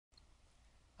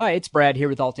Hi, it's Brad here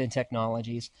with Alton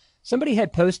Technologies. Somebody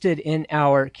had posted in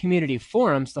our community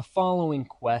forums the following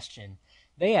question.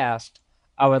 They asked,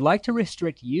 I would like to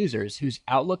restrict users whose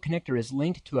Outlook connector is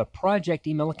linked to a project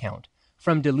email account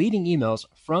from deleting emails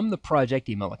from the project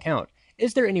email account.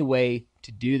 Is there any way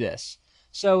to do this?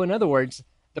 So in other words,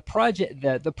 the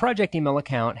project email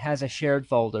account has a shared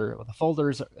folder. The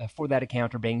folders for that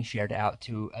account are being shared out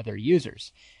to other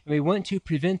users. And we want to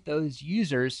prevent those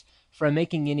users from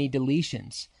making any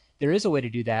deletions. There is a way to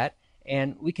do that,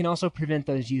 and we can also prevent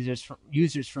those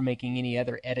users from making any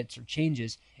other edits or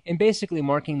changes, and basically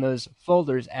marking those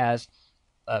folders as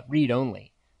read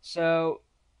only. So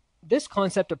this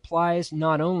concept applies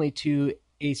not only to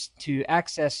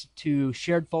access to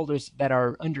shared folders that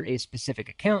are under a specific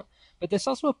account, but this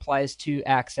also applies to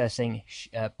accessing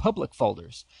public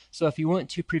folders. So if you want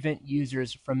to prevent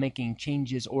users from making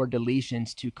changes or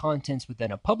deletions to contents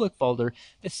within a public folder,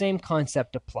 the same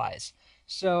concept applies.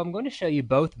 So I'm going to show you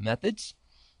both methods,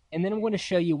 and then I'm going to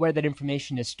show you where that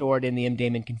information is stored in the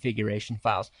mdaemon configuration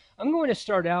files. I'm going to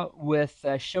start out with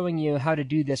showing you how to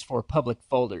do this for public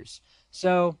folders.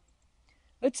 So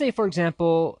let's say, for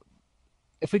example,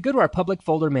 if we go to our public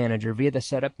folder manager via the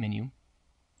setup menu,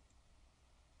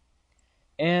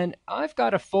 and I've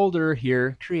got a folder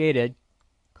here created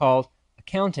called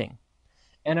accounting,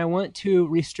 and I want to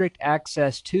restrict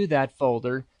access to that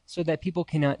folder so that people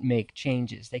cannot make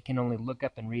changes. They can only look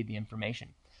up and read the information.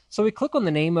 So we click on the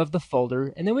name of the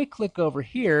folder, and then we click over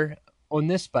here on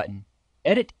this button,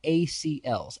 Edit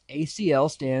ACLs. ACL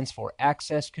stands for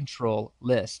Access Control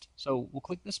List. So we'll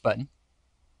click this button.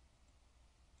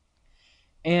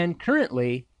 And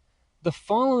currently, the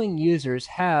following users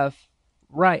have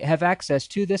access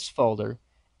to this folder,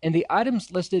 and the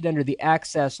items listed under the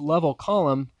access level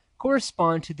column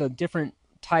correspond to the different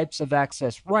types of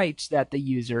access rights that the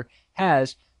user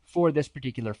has for this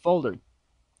particular folder.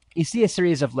 You see a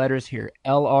series of letters here,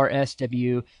 L, R, S,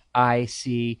 W, I,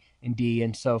 C, and D,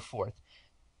 and so forth.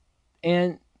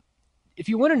 And if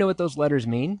you want to know what those letters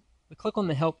mean, we click on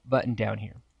the Help button down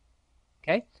here.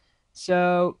 Okay?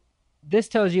 So this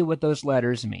tells you what those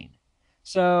letters mean.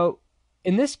 So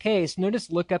in this case, notice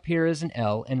Lookup here is an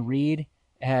L, and Read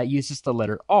uses the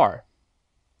letter R.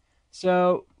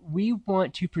 So we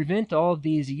want to prevent all of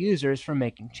these users from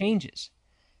making changes.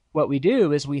 What we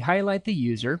do is we highlight the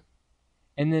user,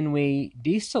 and then we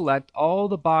deselect all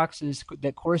the boxes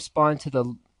that correspond to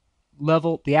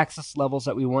the access levels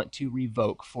that we want to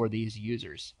revoke for these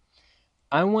users.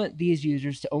 I want these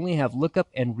users to only have Lookup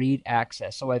and Read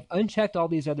access, so I've unchecked all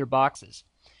these other boxes.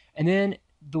 And then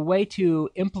the way to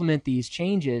implement these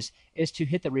changes is to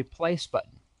hit the Replace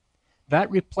button. That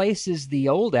replaces the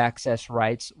old access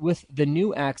rights with the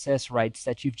new access rights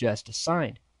that you've just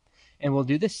assigned. And we'll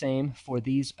do the same for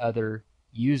these other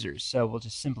users. So we'll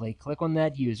just simply click on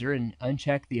that user and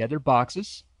uncheck the other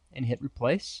boxes and hit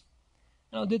Replace.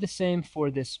 And I'll do the same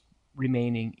for this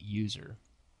remaining user.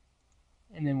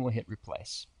 And then we'll hit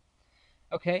Replace.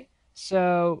 Okay,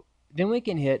 so then we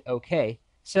can hit OK.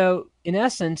 So in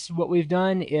essence, what we've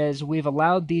done is we've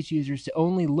allowed these users to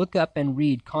only look up and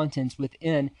read contents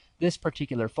within this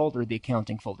particular folder, the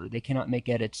accounting folder. They cannot make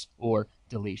edits or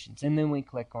deletions. And then we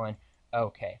click on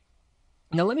OK.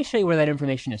 Now let me show you where that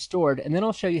information is stored, and then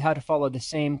I'll show you how to follow the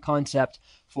same concept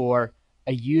for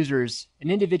an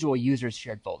individual user's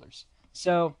shared folders.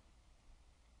 So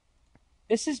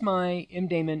this is my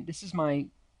mdaemon, this is my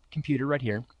computer right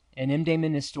here, and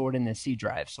mdaemon is stored in the C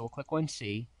drive. So we'll click on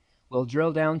C. We'll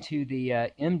drill down to the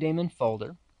mdaemon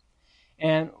folder,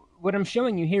 and what I'm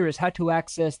showing you here is how to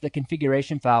access the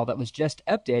configuration file that was just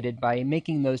updated by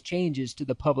making those changes to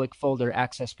the public folder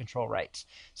access control rights.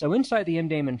 So inside the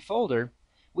mdaemon folder,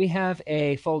 we have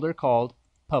a folder called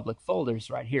Public Folders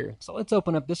right here. So let's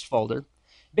open up this folder.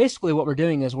 Basically, what we're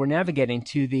doing is we're navigating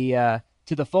to the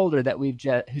folder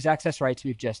that whose access rights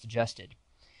we've just adjusted.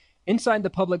 Inside the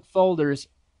Public Folders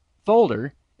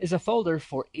folder is a folder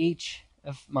for each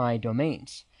of my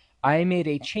domains. I made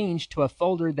a change to a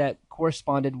folder that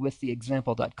corresponded with the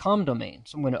example.com domain.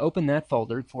 So I'm going to open that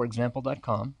folder for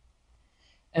example.com.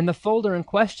 And the folder in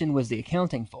question was the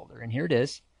accounting folder, and here it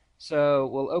is. So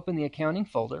we'll open the accounting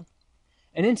folder,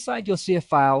 and inside you'll see a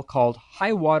file called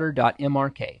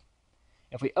highwater.mrk.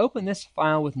 If we open this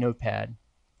file with Notepad,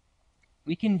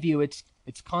 we can view its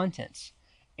contents.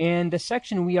 And the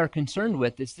section we are concerned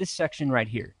with is this section right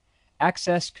here,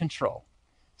 Access Control.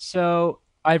 So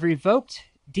I've revoked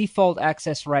default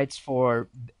access rights for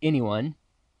anyone,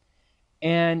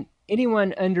 and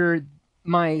anyone under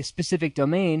my specific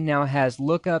domain now has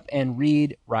Lookup and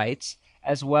Read rights,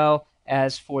 as well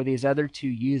as for these other two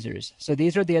users. So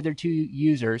these are the other two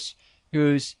users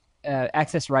whose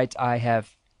access rights I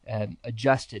have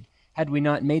adjusted. Had we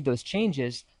not made those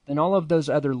changes, then all of those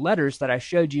other letters that I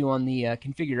showed you on the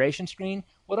configuration screen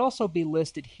would also be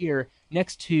listed here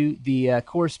next to the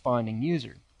corresponding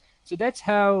user. So that's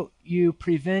how you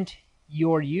prevent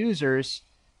your users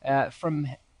from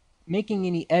making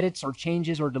any edits or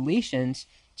changes or deletions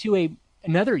to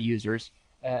another user's,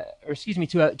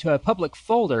 to a public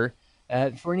folder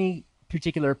for any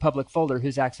particular public folder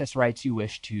whose access rights you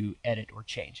wish to edit or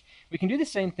change. We can do the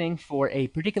same thing for a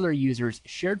particular user's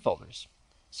shared folders.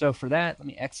 So for that, let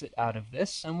me exit out of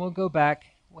this, and we'll go back.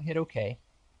 We'll hit OK.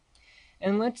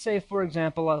 And let's say, for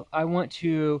example, I want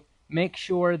to make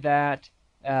sure that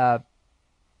a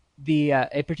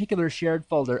particular shared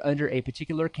folder under a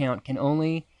particular account can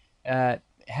only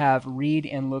have read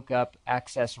and lookup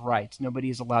access rights. Nobody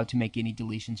is allowed to make any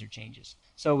deletions or changes.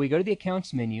 So we go to the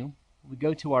Accounts menu. We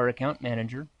go to our Account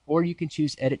Manager, or you can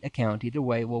choose Edit Account. Either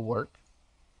way will work.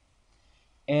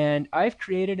 And I've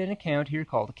created an account here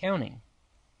called Accounting.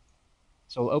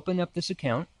 So we'll open up this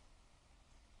account,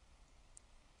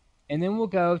 and then we'll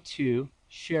go to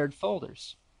Shared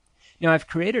Folders. Now I've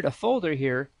created a folder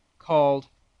here called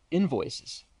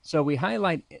Invoices. So we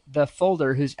highlight the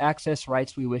folder whose access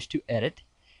rights we wish to edit,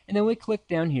 and then we click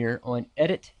down here on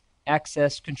Edit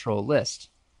Access Control List.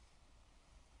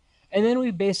 And then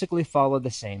we basically follow the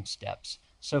same steps.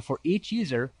 So for each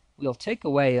user, we'll take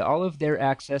away all of their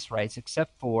access rights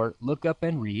except for lookup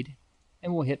and read,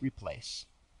 and we'll hit Replace.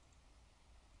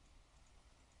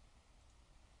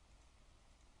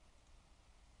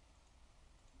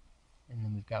 And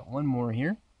then we've got one more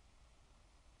here.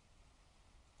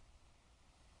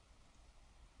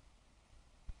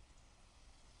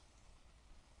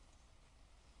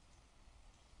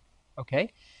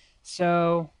 Okay,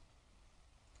 so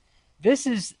this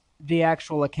is the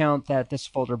actual account that this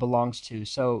folder belongs to,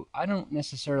 so I don't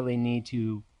necessarily need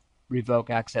to revoke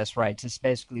access rights. This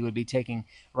basically would be taking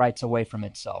rights away from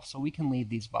itself, so we can leave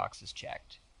these boxes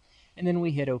checked. And then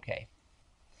we hit OK.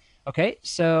 Okay,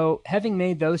 so having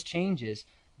made those changes,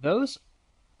 those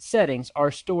settings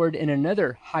are stored in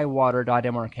another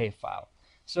highwater.mrk file.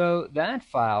 So that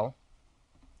file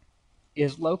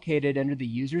is located under the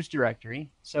users directory.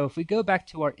 So if we go back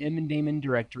to our daemon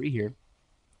directory here,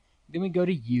 then we go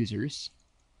to users,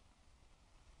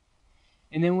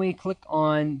 and then we click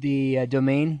on the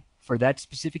domain for that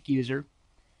specific user.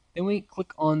 Then we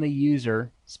click on the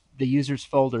user's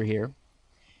folder here,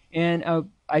 and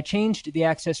I changed the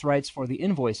access rights for the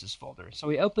invoices folder. So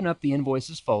we open up the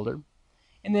invoices folder,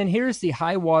 and then here's the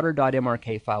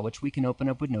highwater.mrk file, which we can open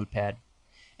up with Notepad.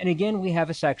 And again, we have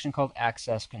a section called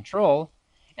Access Control,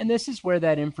 and this is where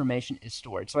that information is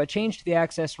stored. So I changed the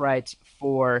access rights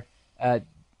for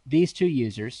these two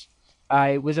users.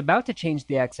 I was about to change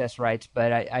the access rights,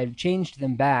 but I changed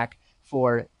them back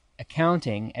for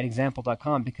accounting at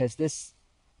example.com because this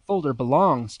folder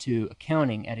belongs to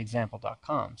accounting at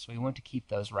example.com. So we want to keep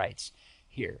those rights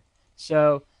here.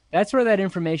 So that's where that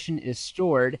information is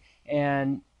stored,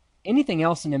 and anything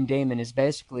else in mdaemon is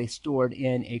basically stored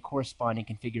in a corresponding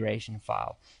configuration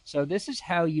file. So this is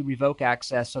how you revoke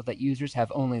access so that users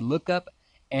have only lookup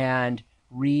and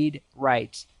read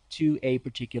rights to a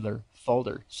particular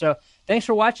folder. So thanks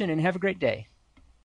for watching and have a great day.